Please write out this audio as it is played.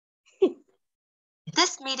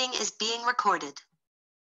This meeting is being recorded.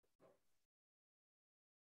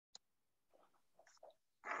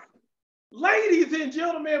 Ladies and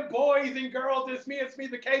gentlemen, boys and girls, it's me,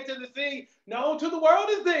 the K to the C, known to the world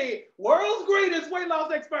as the world's greatest weight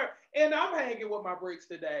loss expert. And I'm hanging with my bricks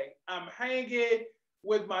today. I'm hanging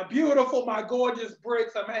with my beautiful, my gorgeous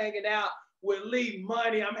bricks. I'm hanging out with Lee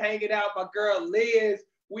Money. I'm hanging out with my girl Liz.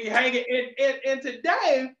 We hanging and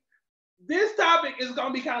today, this topic is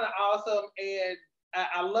gonna be kind of awesome. And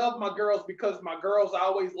I love my girls because my girls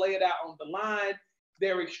always lay it out on the line.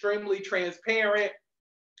 They're extremely transparent.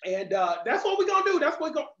 And that's what we're gonna do. That's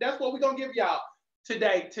what we're gonna give y'all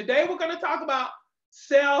today. Today we're gonna talk about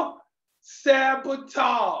self-sabotage.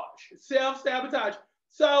 Self-sabotage.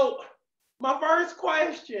 So my first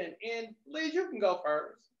question, and Liz, you can go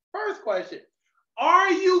first. First question: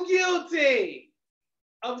 are you guilty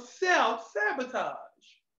of self-sabotage?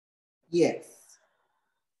 Yes.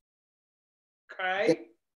 Okay.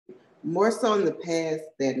 More so in the past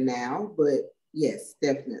than now, but yes,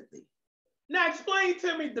 definitely. Now explain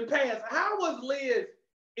to me the past. How was Liz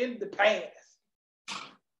in the past?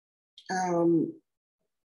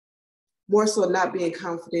 More so not being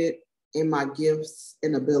confident in my gifts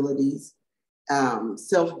and abilities,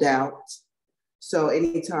 self-doubt. So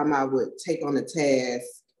anytime I would take on a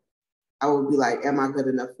task, I would be like, am I good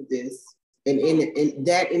enough for this? And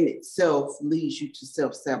that in itself leads you to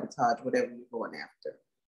self-sabotage whatever you're going after.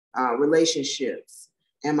 Relationships,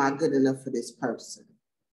 am I good enough for this person?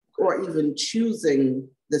 Or even choosing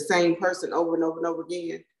the same person over and over and over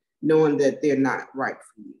again, knowing that they're not right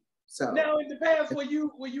for you. So now in the past, were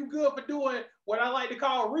you good for doing what I like to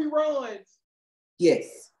call reruns?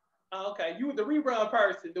 Yes. Okay, you were the rerun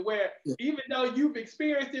person to where even though you've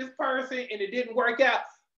experienced this person and it didn't work out,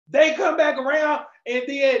 they come back around and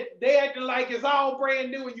then they acting like it's all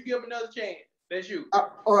brand new and you give them another chance. That's you.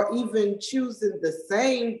 Or even choosing the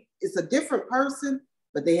same, it's a different person,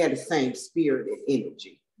 but they had the same spirit and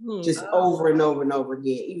energy. Just over and over and over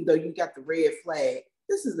again, even though you got the red flag,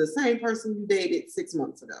 this is the same person you dated 6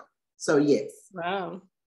 months ago. So yes. Wow.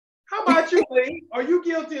 How about you, Lee? Are you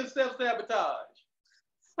guilty of self-sabotage?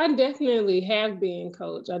 I definitely have been,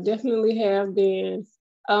 Coach. I definitely have been.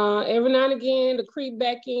 Every now and again, to creep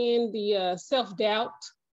back in, the self-doubt,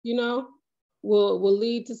 will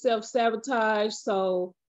lead to self-sabotage.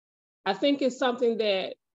 So I think it's something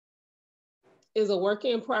that is a work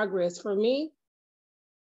in progress for me.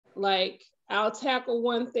 Like I'll tackle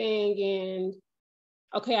one thing and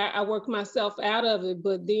okay, I work myself out of it,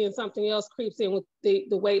 but then something else creeps in with the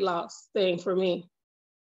weight loss thing for me.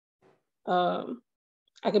 I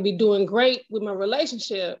could be doing great with my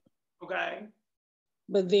relationship. Okay.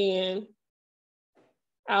 But then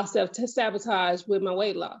I'll self-sabotage with my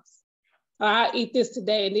weight loss. I eat this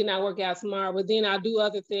today and then I work out tomorrow, but then I'll do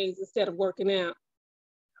other things instead of working out.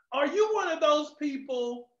 Are you one of those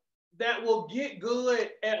people that will get good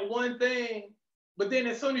at one thing, but then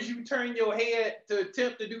as soon as you turn your head to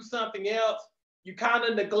attempt to do something else, you kind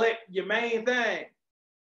of neglect your main thing?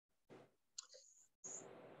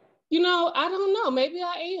 I don't know. Maybe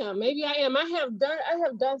I am. I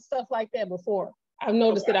have done stuff like that before. I've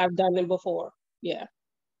noticed that I've done it before. Yeah.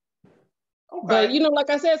 Okay. But like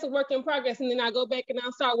I said, it's a work in progress. And then I go back and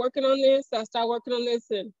I'll start working on this.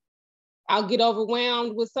 And I'll get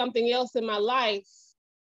overwhelmed with something else in my life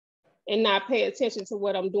and not pay attention to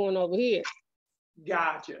what I'm doing over here.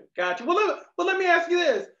 Gotcha. Well, let me ask you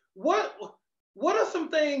this. What are some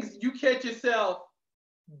things you catch yourself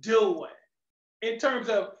doing in terms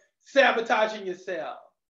of sabotaging yourself?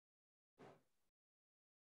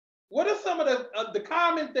 What are some of the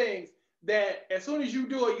common things that as soon as you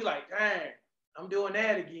do it, you're like, dang, I'm doing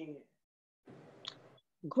that again?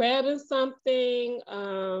 Grabbing something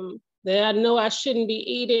that I know I shouldn't be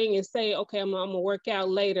eating and say, okay, I'm gonna work out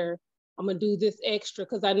later. I'm gonna do this extra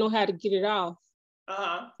because I know how to get it off.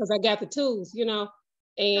 Because I got the tools,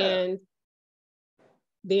 and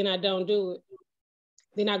then I don't do it.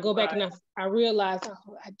 Then I go back and I realize,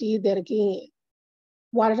 oh, I did that again.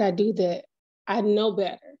 Why did I do that? I know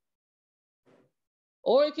better.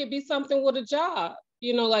 Or it could be something with a job.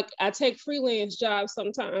 Like I take freelance jobs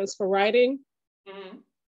sometimes for writing. Mm-hmm.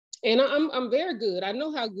 And I'm very good. I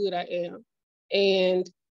know how good I am. And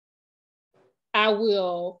I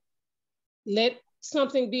will let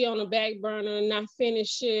something be on the back burner and not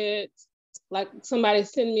finish it. Like somebody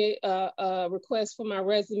send me a request for my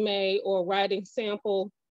resume or writing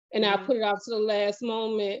sample, and I put it off to the last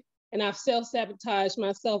moment, and I've self-sabotaged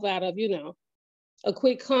myself out of, a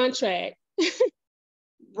quick contract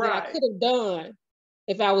that I could have done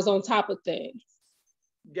if I was on top of things.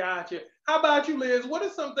 Gotcha. How about you, Liz? What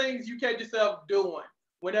are some things you catch yourself doing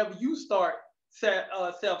whenever you start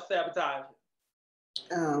self-sabotaging?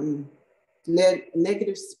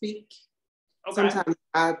 Negative speak. Okay. Sometimes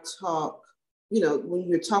I talk, when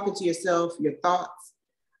you're talking to yourself, your thoughts,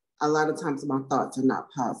 a lot of times my thoughts are not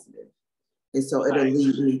positive. And so it'll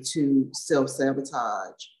lead me to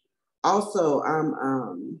self-sabotage. Also,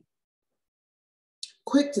 I'm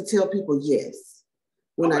quick to tell people yes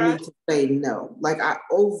when I need to say no. Like I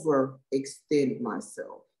overextend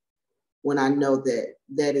myself when I know that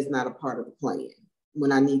that is not a part of the plan.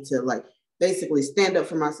 When I need to basically stand up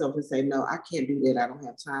for myself and say, no, I can't do that. I don't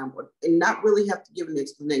have time. And not really have to give an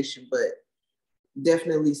explanation, but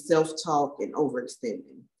definitely self-talk and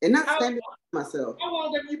overextending. And not standing up for myself. How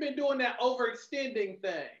long have you been doing that overextending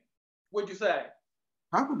thing? What'd you say?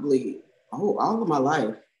 Probably all of my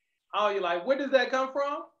life. All your life. Where does that come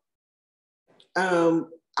from?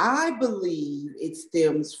 I believe it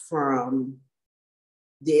stems from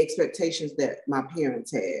the expectations that my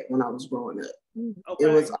parents had when I was growing up. Okay. It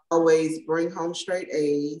was always bring home straight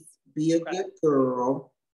A's, be a good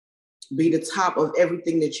girl, be the top of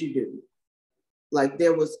everything that you do. Like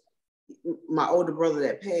there was my older brother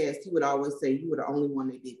that passed, he would always say, you were the only one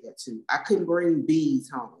that did that too. I couldn't bring B's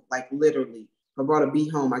home, like literally. If I brought a B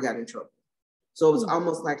home, I got in trouble. So it was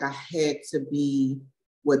almost like I had to be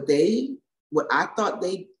what I thought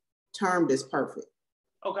they termed as perfect.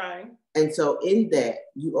 Okay. And so in that,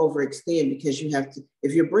 you overextend because you have to,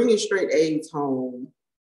 if you're bringing straight A's home,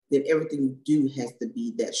 then everything you do has to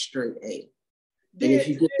be that straight A. And if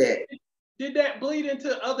you get that. Did that bleed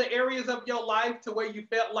into other areas of your life to where you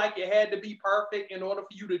felt like it had to be perfect in order for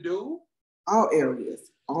you to do? All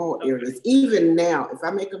areas. Even now, if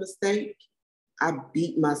I make a mistake, I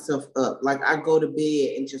beat myself up. Like I go to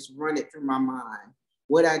bed and just run it through my mind.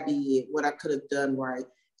 What I did, what I could have done right.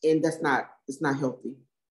 And it's not healthy.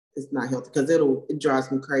 It's not healthy because it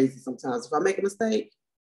drives me crazy sometimes. If I make a mistake,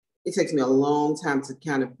 it takes me a long time to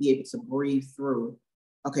kind of be able to breathe through,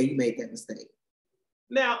 okay, you made that mistake.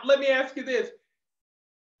 Now, let me ask you this.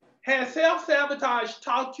 Has self-sabotage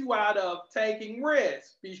talked you out of taking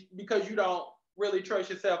risks because you don't really trust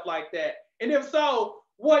yourself like that? And if so,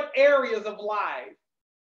 what areas of life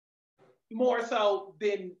more so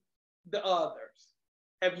than the others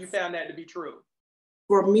have you found that to be true?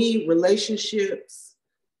 For me, relationships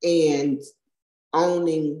and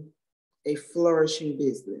owning a flourishing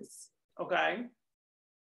business. Okay.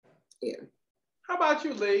 Yeah. How about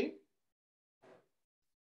you, Lee?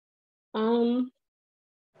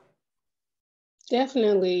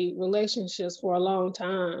 Definitely relationships for a long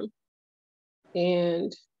time.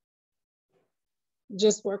 And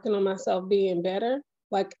just working on myself being better.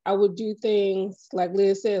 Like I would do things like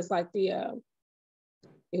Liz says, like it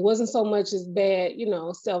wasn't so much as bad,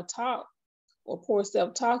 self-talk or poor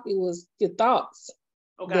self-talk. It was your thoughts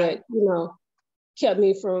that, kept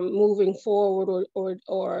me from moving forward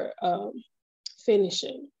or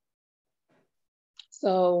finishing.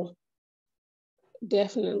 So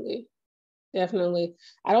definitely.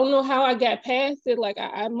 I don't know how I got past it. Like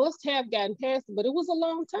I must have gotten past it, but it was a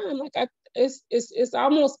long time. Like it's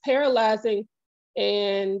almost paralyzing.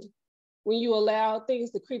 And when you allow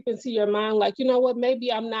things to creep into your mind, like, you know what,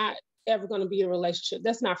 maybe I'm not ever going to be in a relationship.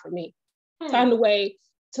 That's not for me. Find a way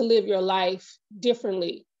to live your life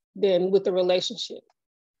differently than with the relationship.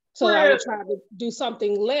 So I would try to do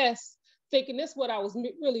something less, thinking this is what I was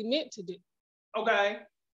really meant to do. Okay.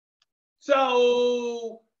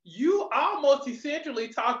 So you almost essentially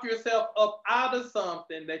talked yourself up out of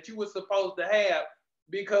something that you were supposed to have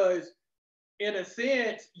because, in a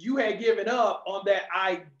sense, you had given up on that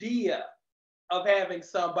idea of having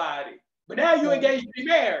somebody. But now you're engaged to be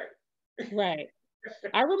married. Right.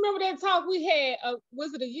 I remember that talk we had,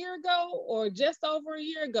 was it a year ago or just over a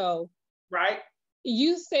year ago? Right.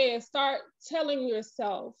 You said start telling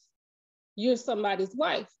yourself you're somebody's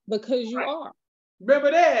wife because you are.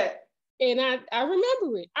 Remember that? And I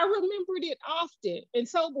remember it. I remembered it often. And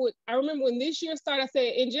so I remember when this year started, I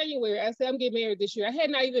said in January, I said, I'm getting married this year. I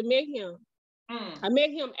had not even met him. I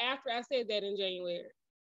met him after I said that in January.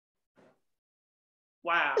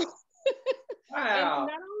 Wow. Wow. And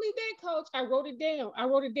not only that, Coach, I wrote it down. I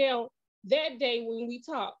wrote it down that day when we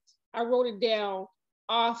talked. I wrote it down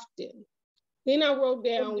often. Then I wrote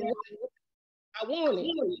down what I wanted.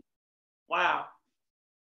 Wow.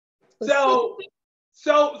 So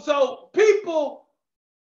people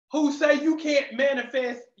who say you can't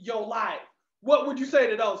manifest your life, what would you say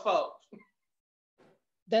to those folks?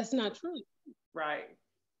 That's not true. Right.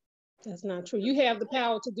 That's not true. You have the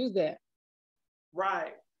power to do that.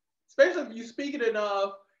 Right. Especially if you speak it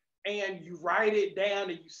enough and you write it down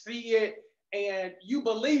and you see it and you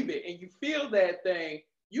believe it and you feel that thing,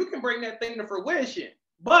 you can bring that thing to fruition.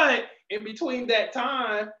 But in between that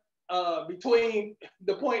time, between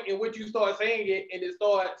the point in which you start saying it and it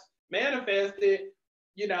starts manifested,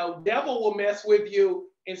 you know, devil will mess with you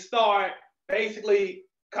and start basically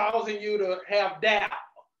causing you to have doubt.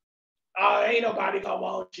 Oh, ain't nobody gonna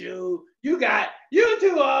want you. You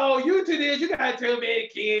too old, you too this, you got too many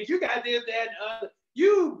kids, you got this, that, and other.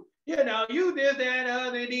 You know, you this, that, and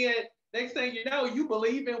other, and then next thing you know, you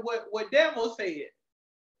believe in what devil said.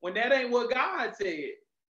 When that ain't what God said.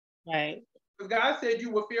 Right. Because God said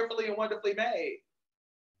you were fearfully and wonderfully made.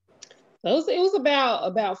 So it was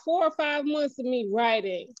about 4 or 5 months of me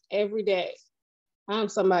writing every day. I'm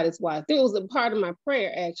somebody's wife. It was a part of my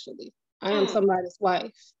prayer, actually. I am somebody's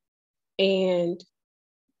wife. And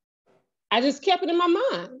I just kept it in my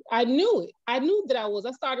mind. I knew it. I knew that I was.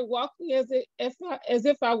 I started walking as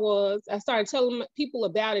if I was. I started telling people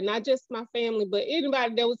about it, not just my family, but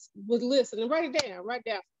anybody that was listening. Write it down, write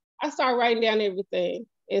down. I started writing down everything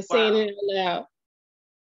and saying it out loud.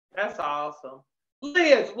 That's awesome.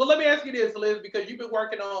 Liz, well, let me ask you this, Liz, because you've been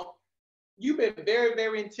very,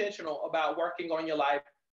 very intentional about working on your life.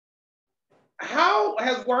 How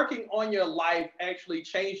has working on your life actually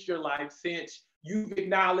changed your life since you've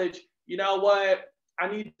acknowledged, you know what, I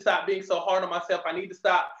need to stop being so hard on myself. I need to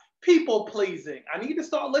stop people pleasing. I need to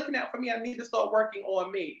start looking out for me. I need to start working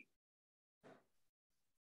on me.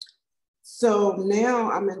 So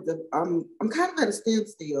now I'm kind of at a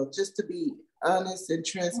standstill, just to be honest and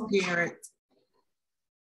transparent.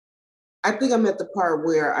 I think I'm at the part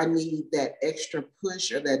where I need that extra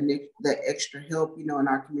push or that extra help. You know, in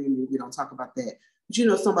our community, we don't talk about that. But, you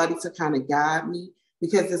know, somebody to kind of guide me,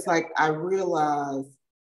 because it's like I realized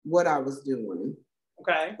what I was doing.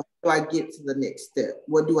 Okay. How do I get to the next step?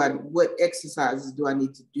 What exercises do I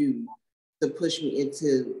need to do to push me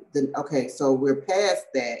into okay, so we're past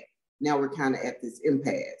that. Now we're kind of at this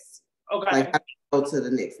impasse. Okay. Like, how do I go to the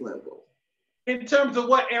next level? In terms of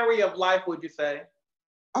what area of life would you say?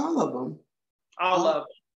 All of them. All of them.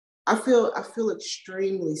 I feel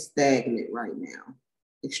extremely stagnant right now.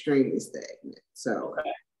 Extremely stagnant. So. Okay.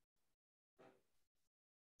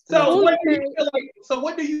 So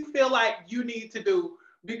what do you feel like you need to do?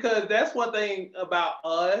 Because that's one thing about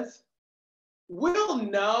us. We'll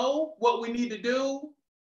know what we need to do,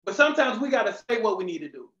 but sometimes we got to say what we need to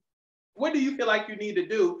do. What do you feel like you need to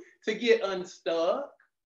do to get unstuck?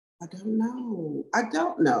 I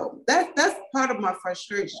don't know. That's part of my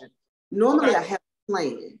frustration. Normally, I have a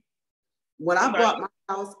plan. When I bought my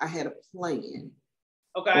house, I had a plan.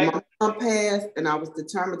 Okay. When my mom passed and I was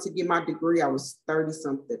determined to get my degree, I was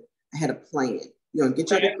 30-something. I had a plan. You're going to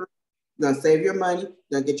get your degree. You're going to save your money.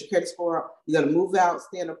 You're going to get your credit score up. You're going to move out,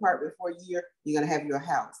 stay in an apartment for a year. You're going to have your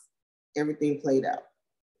house. Everything played out.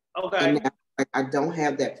 Okay. And now I don't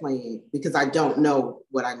have that plan because I don't know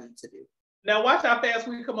what I need to do. Now, watch how fast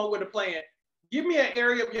we come up with a plan. Give me an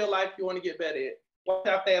area of your life you want to get better at. Watch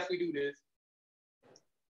how fast we do this.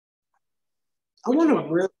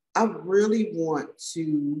 I really want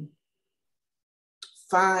to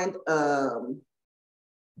find,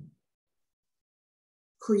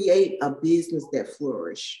 create a business that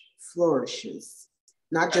flourishes,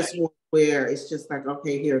 not just one where it's just like,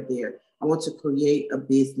 okay, here, there. I want to create a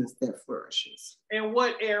business that flourishes. In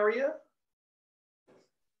what area?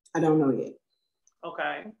 I don't know yet.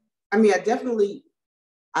 Okay. I mean,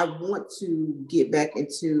 I want to get back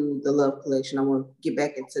into the Love Collection. I want to get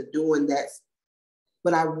back into doing that,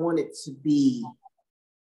 but I want it to be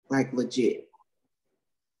like legit.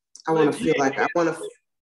 I want to feel like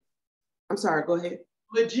I'm sorry, go ahead.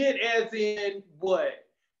 Legit as in what?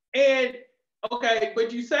 And okay,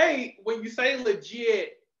 but when you say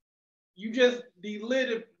legit, you just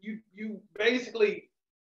you basically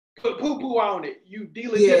put poo-poo on it. You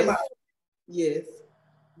delegitimize it. Yes.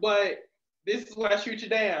 But this is where I shoot you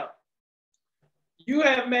down. You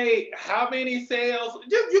have made how many sales?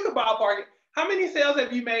 Just you can ballpark it. How many sales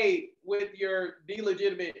have you made with your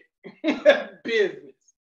delegitimate business?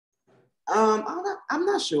 I'm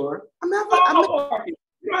not sure. You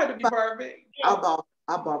don't have to be perfect. I'll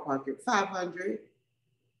ballpark it. 500.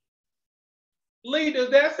 Lee, does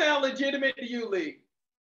that sound legitimate to you, Lee?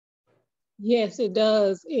 Yes, it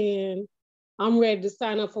does. And I'm ready to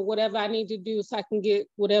sign up for whatever I need to do so I can get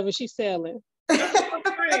whatever she's selling. That's what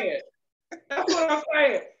I'm saying. That's what I'm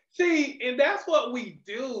saying. See, and that's what we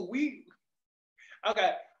do.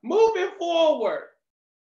 Okay, moving forward,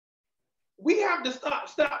 we have to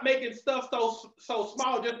stop making stuff so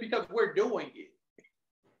small just because we're doing it.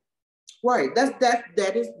 Right.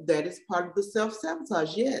 That is part of the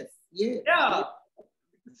self-sabotage. Yes. Yeah.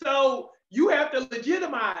 So you have to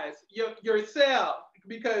legitimize yourself,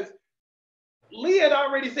 because Lee had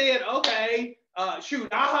already said, okay, shoot,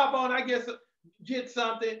 I hop on, I get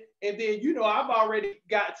something, and then I've already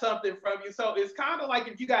got something from you. So it's kind of like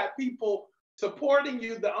if you got people supporting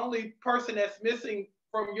you, the only person that's missing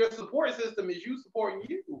from your support system is you supporting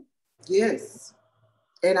you. Yes.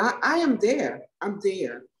 And I am there. I'm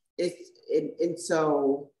there. And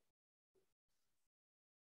so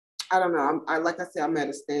I don't know. Like I said, I'm at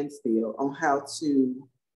a standstill on how to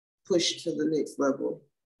push to the next level.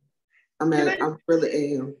 I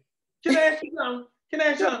really am. Can I ask you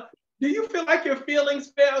something? Do you feel like your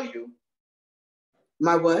feelings fail you?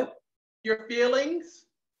 My what? Your feelings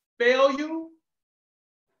fail you?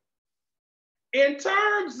 In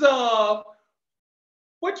terms of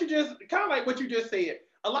what you just said,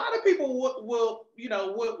 a lot of people will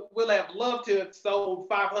have loved to have sold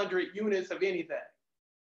 500 units of anything.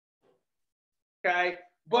 Okay,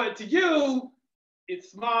 but to you,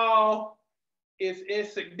 it's small, it's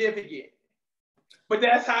insignificant. But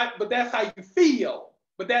that's how you feel.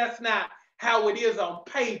 But that's not how it is on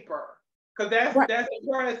paper. Because that's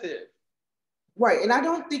impressive. Right. And I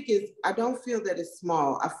don't feel that it's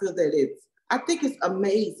small. I think it's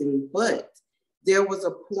amazing, but there was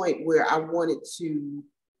a point where I wanted to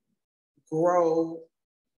grow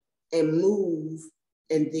and move,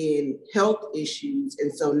 and then health issues.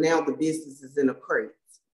 And so now the business is in a crate.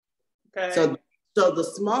 Okay. So the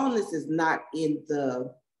smallness is not in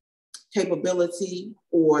the capability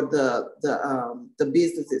or the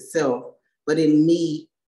business itself, but in me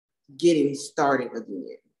getting started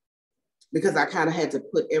again. Because I kind of had to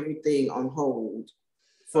put everything on hold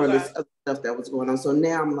for this other stuff that was going on. So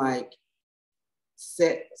now I'm like,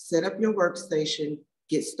 set up your workstation,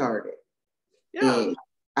 get started. Yeah. And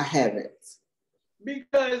I haven't.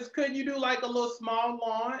 Because couldn't you do like a little small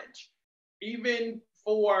launch, even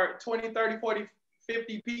for 20, 30, 40,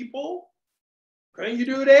 50 people? Couldn't you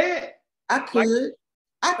do that? I could.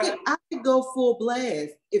 I could go full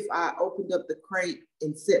blast if I opened up the crate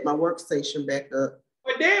and set my workstation back up.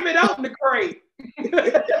 But damn it, open the crate.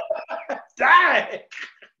 Die.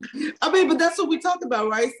 I mean, but that's what we talk about,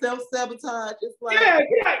 right? Self-sabotage. It's like, yeah,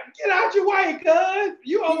 get out your way, cuz.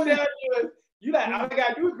 You over there, you like, all I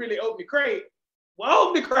gotta do is really open the crate. Well,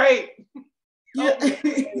 open the crate. Yeah.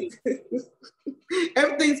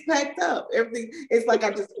 Everything's packed up. Everything. It's like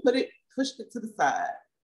I just pushed it to the side.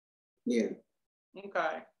 Yeah.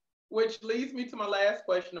 Okay. Which leads me to my last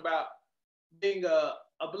question about being a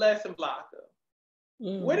blessing blocker.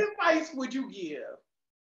 What advice would you give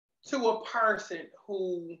to a person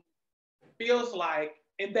who feels like,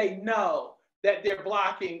 and they know that they're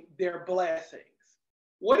blocking their blessings?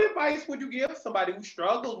 What advice would you give somebody who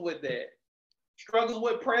struggles with that? Struggles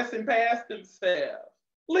with pressing past themselves?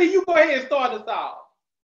 Lee, you go ahead and start us off.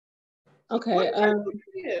 Okay.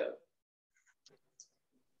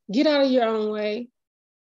 Get out of your own way.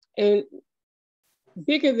 And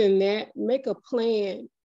bigger than that, make a plan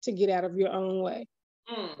to get out of your own way.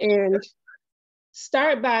 And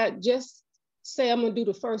start by just say, I'm going to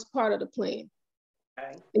do the first part of the plan.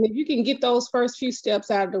 Okay. And if you can get those first few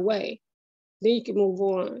steps out of the way, then you can move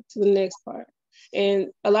on to the next part. And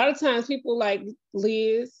a lot of times people like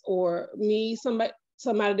Liz or me,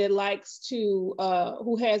 somebody that likes to,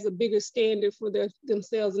 who has a bigger standard for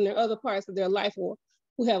themselves in their other parts of their life, or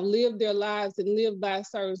who have lived their lives and lived by a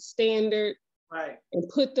certain standard, right, and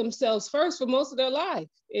put themselves first for most of their life.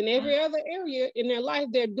 In every other area in their life,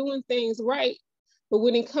 they're doing things right. But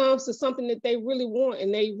when it comes to something that they really want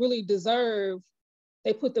and they really deserve,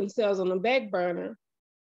 they put themselves on the back burner.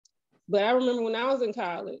 But I remember when I was in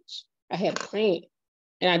college, I had a plan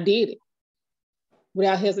and I did it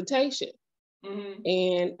without hesitation.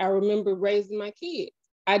 And I remember raising my kids.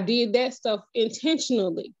 I did that stuff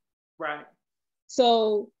intentionally. Right.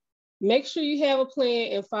 So make sure you have a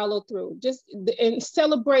plan and follow through. And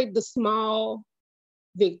celebrate the small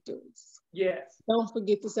victories. Yes. Don't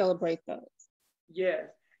forget to celebrate those. Yes.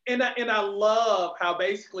 And I love how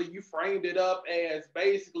basically you framed it up as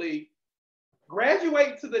basically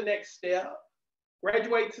graduate to the next step,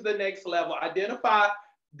 graduate to the next level, identify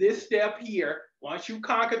this step here. Once you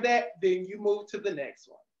conquer that, then you move to the next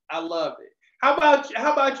one. I love it. How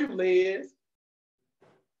about you, Liz?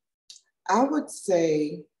 I would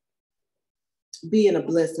say being a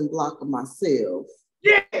blessing blocker myself.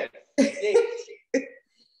 Yes. Yes.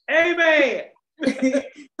 Amen.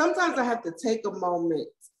 Sometimes I have to take a moment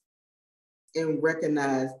and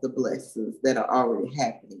recognize the blessings that are already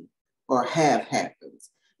happening or have happened.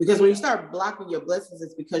 Because when you start blocking your blessings,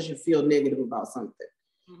 it's because you feel negative about something.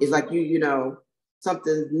 It's like you know,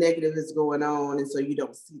 something negative is going on, and so you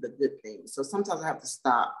don't see the good things. So sometimes I have to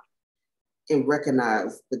stop and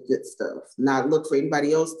recognize the good stuff, not look for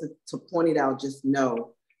anybody else to point it out, just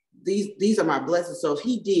know these are my blessings. So if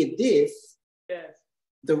he did this, yes,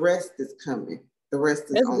 the rest is coming. The rest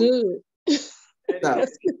is That's on. good. So,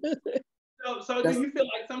 That's good. So do you feel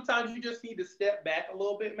like sometimes you just need to step back a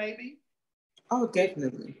little bit, maybe? oh,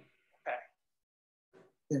 definitely. Okay.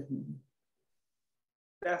 Definitely.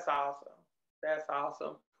 That's awesome. That's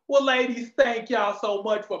awesome. Well, ladies, thank y'all so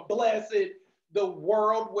much for blessing the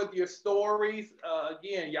world with your stories.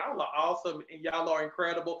 Again, y'all are awesome and y'all are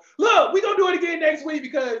incredible. Look, we're going to do it again next week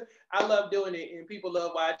because I love doing it and people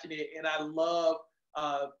love watching it. And I love,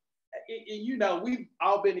 and you know, we've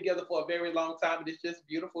all been together for a very long time. And it's just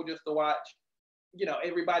beautiful just to watch, you know,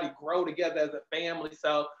 everybody grow together as a family.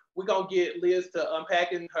 So we're going to get Liz to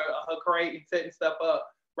unpacking her crate and setting stuff up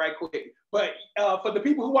right quick. But for the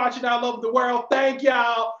people who watching all over the world, thank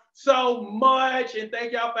y'all so much. And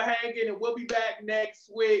thank y'all for hanging. And we'll be back next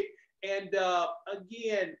week. And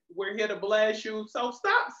again, we're here to bless you. So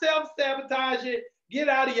stop self-sabotaging. Get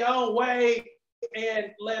out of your own way.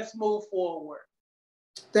 And let's move forward.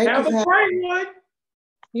 Thank Have you. a great one.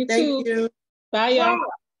 You Thank too. you. Bye, y'all.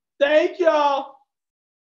 Thank y'all.